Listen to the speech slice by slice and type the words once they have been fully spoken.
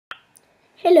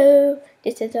Hello,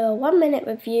 this is a 1-minute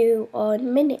review on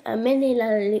a mini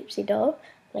lalaloopsy doll,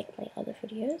 like my other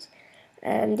videos.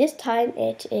 This time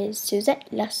it is Suzette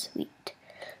La Sweet.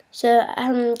 So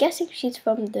I'm guessing she's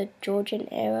from the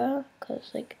Georgian era,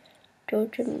 because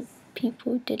Georgian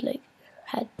people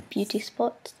had beauty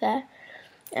spots there.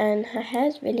 And her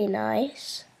hair's really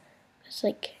nice, it's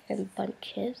in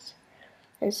bunches.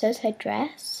 And so is her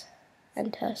dress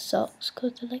and her socks,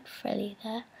 because they're frilly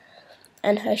there.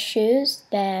 And her shoes,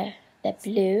 they're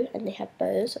blue and they have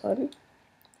bows on.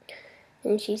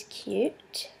 And she's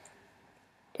cute.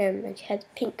 And she has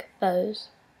pink bows,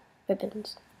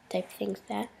 ribbons type things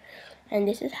there. And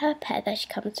this is her pet that she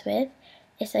comes with.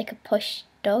 It's like a push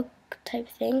dog type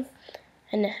thing.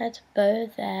 And it has a bow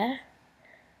there.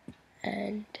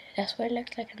 And that's what it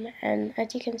looks like. And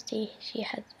as you can see, she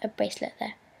has a bracelet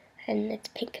there. And it's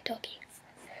a pink doggy.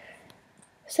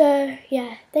 So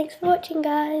yeah, thanks for watching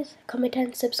guys. Comment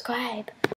and subscribe.